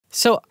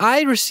So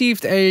I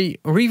received a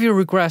review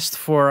request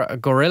for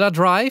Gorilla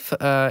Drive.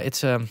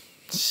 It's a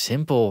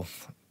simple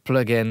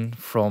plugin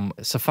from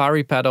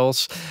Safari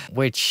pedals,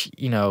 which,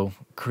 you know,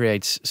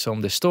 creates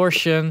some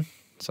distortion.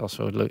 It's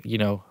also, you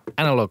know,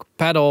 analog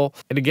pedal.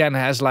 It again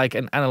has like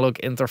an analog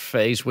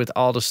interface with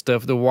all the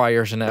stuff, the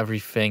wires and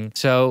everything.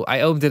 So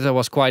I opened it, I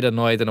was quite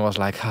annoyed and I was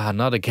like,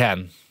 not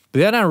again. But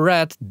then I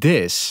read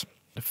this.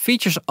 The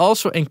features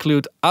also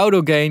include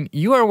auto gain.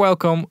 You are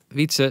welcome,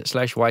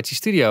 Wietse/YT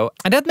Studio.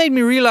 And that made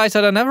me realize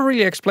that I never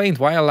really explained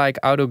why I like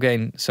auto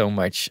gain so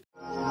much.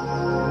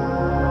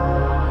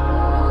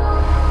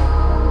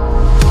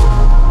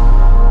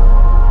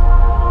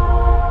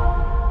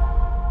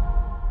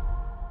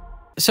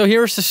 So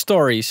here's the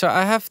story. So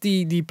I have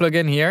the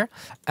plugin here,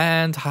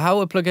 and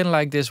how a plugin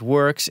like this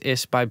works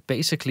is by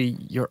basically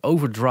you're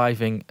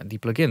overdriving the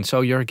plugin.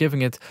 So you're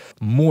giving it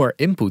more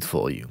input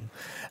volume.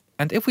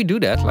 And if we do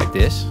that like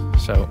this,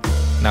 so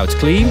now it's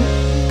clean,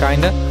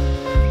 kinda.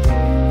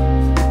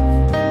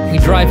 We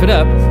drive it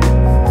up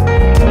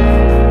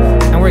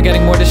and we're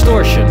getting more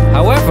distortion.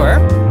 However,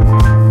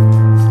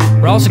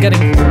 we're also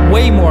getting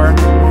way more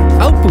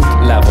output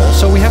level.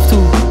 So we have to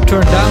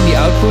turn down the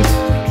output,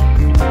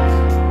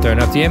 turn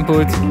up the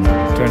input,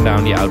 turn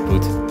down the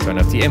output, turn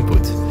up the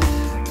input.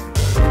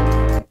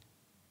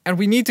 And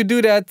we need to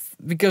do that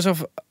because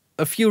of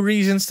a few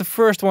reasons. The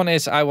first one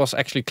is I was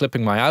actually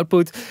clipping my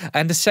output.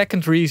 And the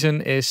second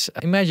reason is,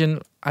 imagine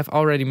I've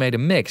already made a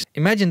mix.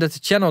 Imagine that the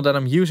channel that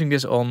I'm using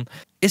this on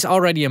is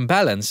already in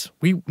balance.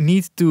 We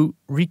need to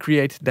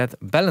recreate that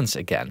balance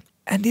again.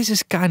 And this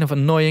is kind of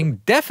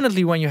annoying,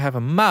 definitely when you have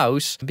a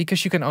mouse,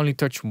 because you can only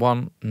touch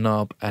one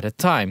knob at a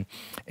time.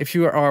 If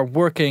you are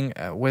working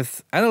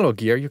with analog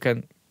gear,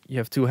 you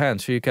have two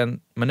hands, so you can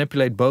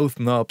manipulate both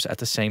knobs at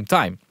the same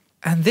time.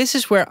 And this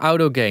is where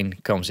auto gain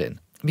comes in.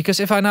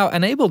 Because if I now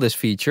enable this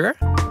feature,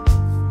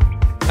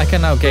 I can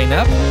now gain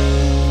up,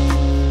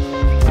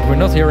 but we're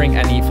not hearing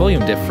any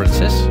volume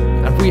differences,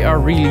 and we are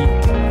really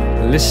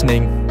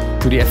listening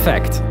to the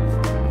effect.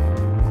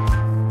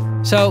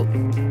 So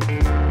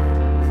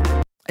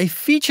a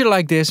feature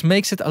like this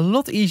makes it a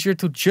lot easier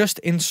to just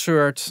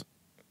insert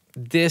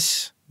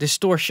this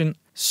distortion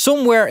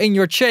somewhere in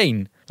your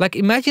chain. Like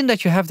imagine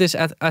that you have this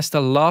as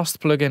the last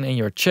plugin in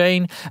your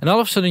chain, and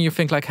all of a sudden you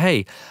think like,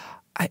 hey,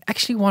 I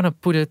actually want to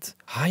put it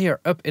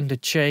higher up in the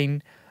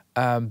chain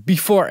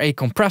before a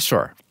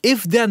compressor.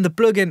 If then the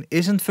plugin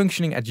isn't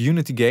functioning at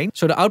unity gain,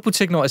 so the output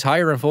signal is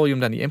higher in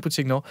volume than the input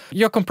signal,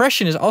 your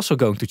compression is also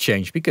going to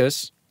change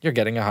because you're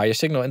getting a higher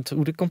signal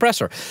into the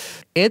compressor.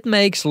 It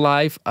makes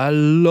life a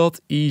lot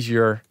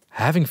easier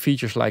having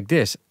features like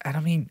this. And I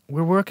mean,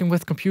 we're working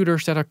with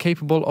computers that are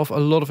capable of a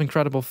lot of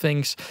incredible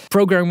things.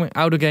 Programming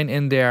auto gain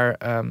in there,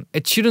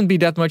 it shouldn't be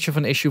that much of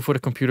an issue for the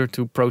computer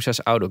to process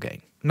auto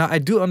gain. Now, I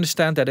do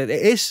understand that it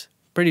is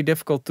pretty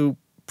difficult to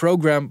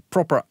program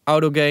proper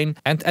auto gain.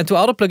 And to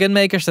all the plugin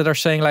makers that are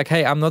saying like,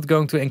 hey, I'm not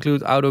going to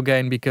include auto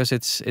gain because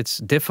it's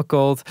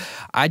difficult.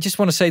 I just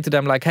want to say to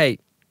them like, hey,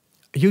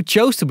 you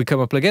chose to become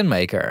a plugin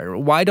maker.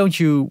 Why don't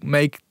you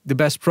make the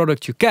best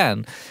product you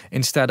can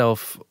instead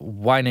of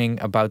whining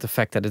about the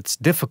fact that it's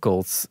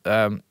difficult?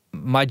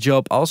 My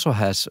job also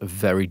has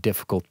very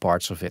difficult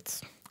parts of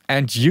it.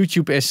 And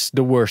YouTube is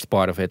the worst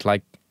part of it.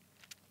 Like,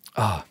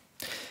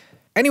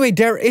 Anyway,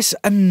 there is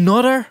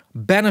another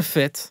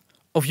benefit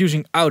of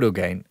using auto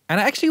gain. And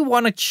I actually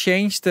want to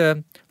change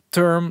the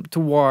term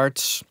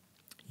towards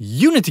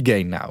unity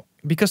gain now.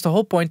 Because the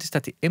whole point is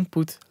that the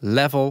input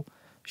level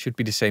should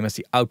be the same as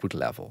the output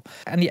level.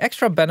 And the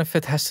extra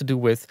benefit has to do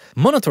with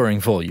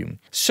monitoring volume.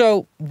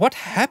 So what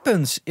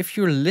happens if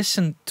you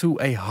listen to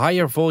a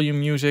higher volume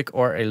music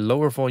or a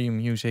lower volume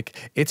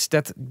music? It's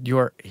that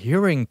your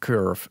hearing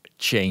curve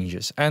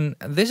changes. And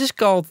this is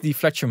called the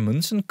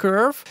Fletcher-Munson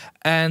curve.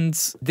 And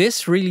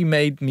this really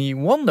made me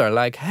wonder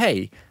like,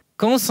 hey,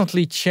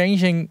 constantly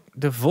changing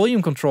the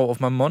volume control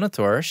of my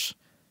monitors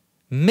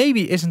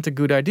maybe isn't a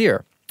good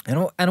idea.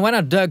 And when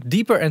I dug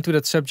deeper into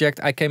that subject,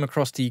 I came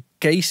across the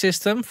K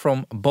system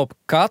from Bob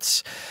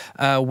Katz,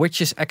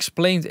 which is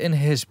explained in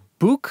his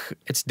book.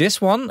 It's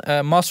this one,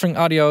 Mastering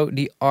Audio,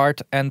 The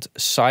Art and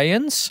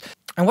Science.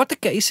 And what the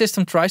K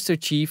system tries to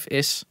achieve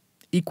is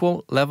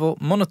equal level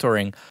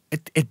monitoring.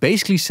 It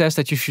basically says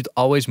that you should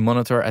always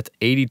monitor at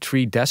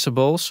 83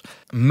 decibels,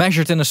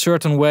 measured in a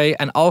certain way,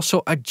 and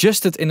also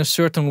adjusted in a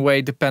certain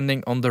way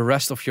depending on the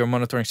rest of your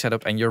monitoring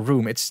setup and your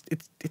room. It's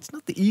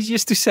not the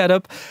easiest to set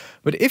up,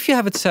 but if you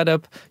have it set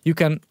up, you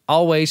can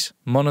always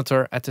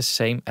monitor at the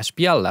same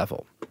SPL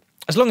level,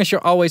 as long as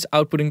you're always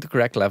outputting the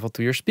correct level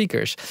to your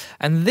speakers.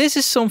 And this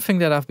is something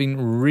that I've been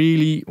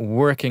really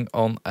working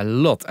on a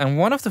lot. And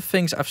one of the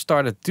things I've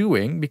started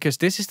doing, because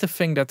this is the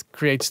thing that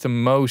creates the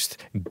most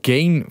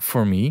gain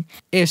for me,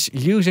 is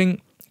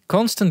using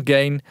constant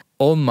gain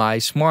on my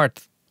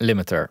smart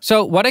limiter.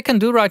 So what I can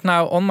do right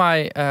now on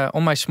my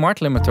smart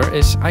limiter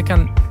is I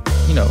can,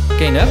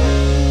 gain up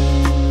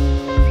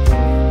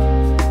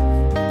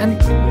and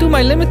do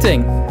my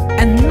limiting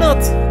and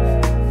not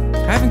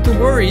having to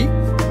worry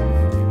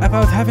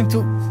about having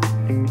to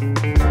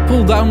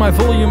pull down my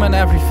volume and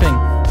everything.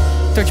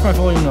 touch my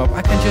volume knob.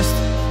 I can just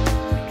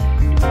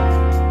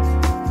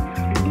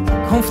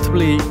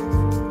comfortably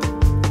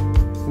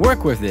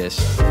work with this,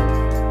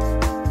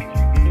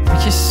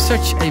 which is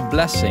such a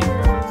blessing.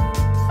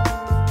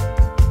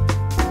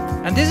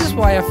 And this is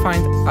why I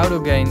find auto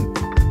gain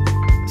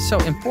so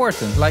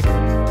important. Like,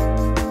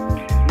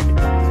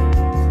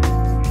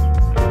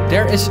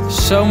 there is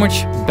so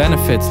much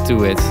benefit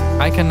to it.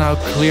 I can now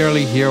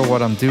clearly hear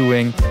what I'm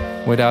doing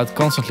without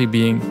constantly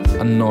being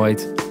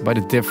annoyed by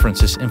the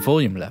differences in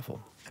volume level.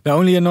 The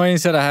only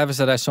annoyance that I have is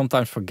that I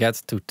sometimes forget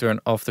to turn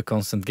off the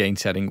constant gain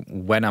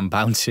setting when I'm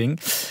bouncing,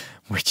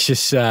 which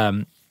is,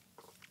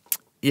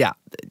 yeah,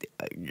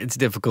 it's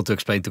difficult to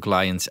explain to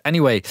clients.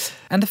 Anyway,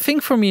 and the thing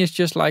for me is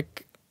just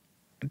like,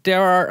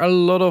 there are a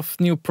lot of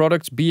new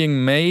products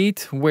being made,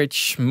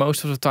 which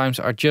most of the times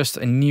are just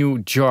a new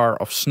jar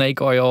of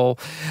snake oil.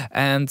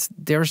 And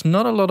there's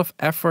not a lot of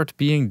effort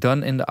being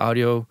done in the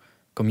audio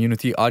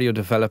community, audio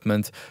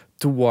development,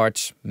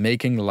 towards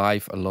making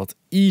life a lot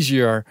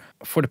easier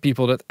for the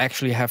people that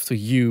actually have to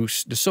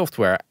use the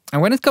software.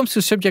 And when it comes to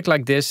a subject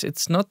like this,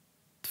 it's not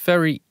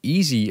very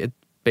easy. It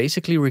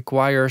basically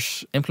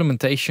requires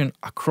implementation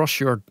across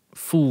your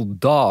full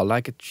DAW.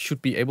 Like, it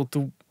should be able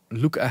to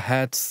look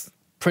ahead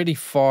pretty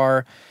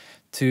far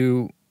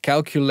to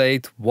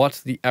calculate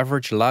what the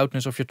average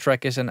loudness of your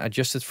track is and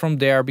adjust it from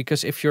there.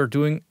 Because if you're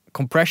doing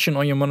compression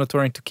on your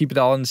monitoring to keep it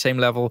all in the same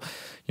level,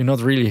 you're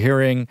not really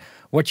hearing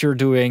what you're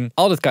doing,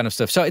 all that kind of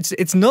stuff. So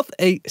it's not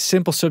a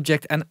simple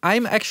subject, and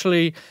I'm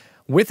actually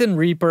within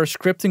Reaper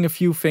scripting a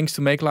few things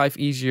to make life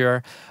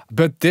easier,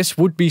 but this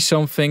would be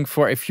something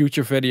for a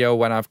future video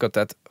when I've got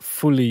that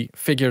fully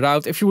figured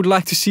out. If you would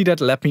like to see that,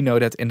 let me know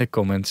that in the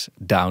comments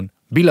down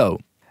below.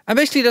 And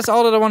basically that's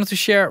all that I wanted to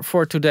share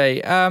for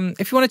today.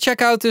 If you want to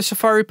check out the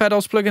Safari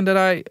Pedals plugin that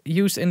I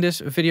used in this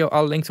video,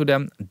 I'll link to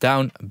them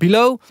down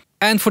below.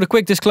 And for the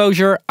quick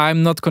disclosure,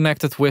 I'm not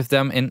connected with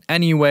them in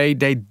any way.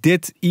 They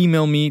did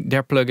email me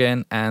their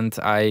plugin and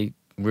I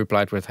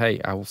replied with,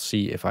 hey, I will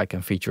see if I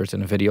can feature it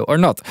in a video or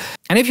not.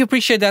 And if you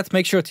appreciate that,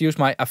 make sure to use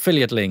my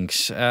affiliate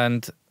links.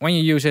 And when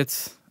you use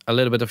it, a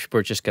little bit of your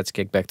purchase gets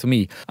kicked back to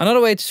me. Another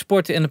way to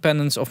support the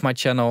independence of my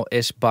channel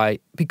is by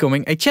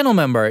becoming a channel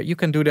member. You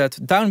can do that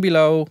down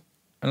below.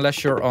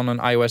 Unless you're on an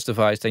iOS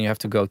device, then you have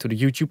to go to the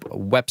YouTube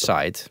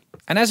website.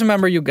 And as a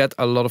member, you get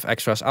a lot of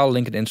extras. I'll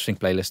link an interesting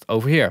playlist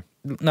over here.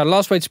 Now, the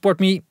last way to support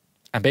me,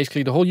 and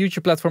basically the whole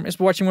YouTube platform, is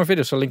by watching more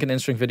videos. So link an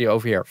interesting video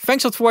over here.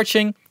 Thanks a lot for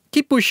watching.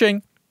 Keep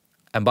pushing,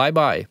 and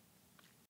bye-bye.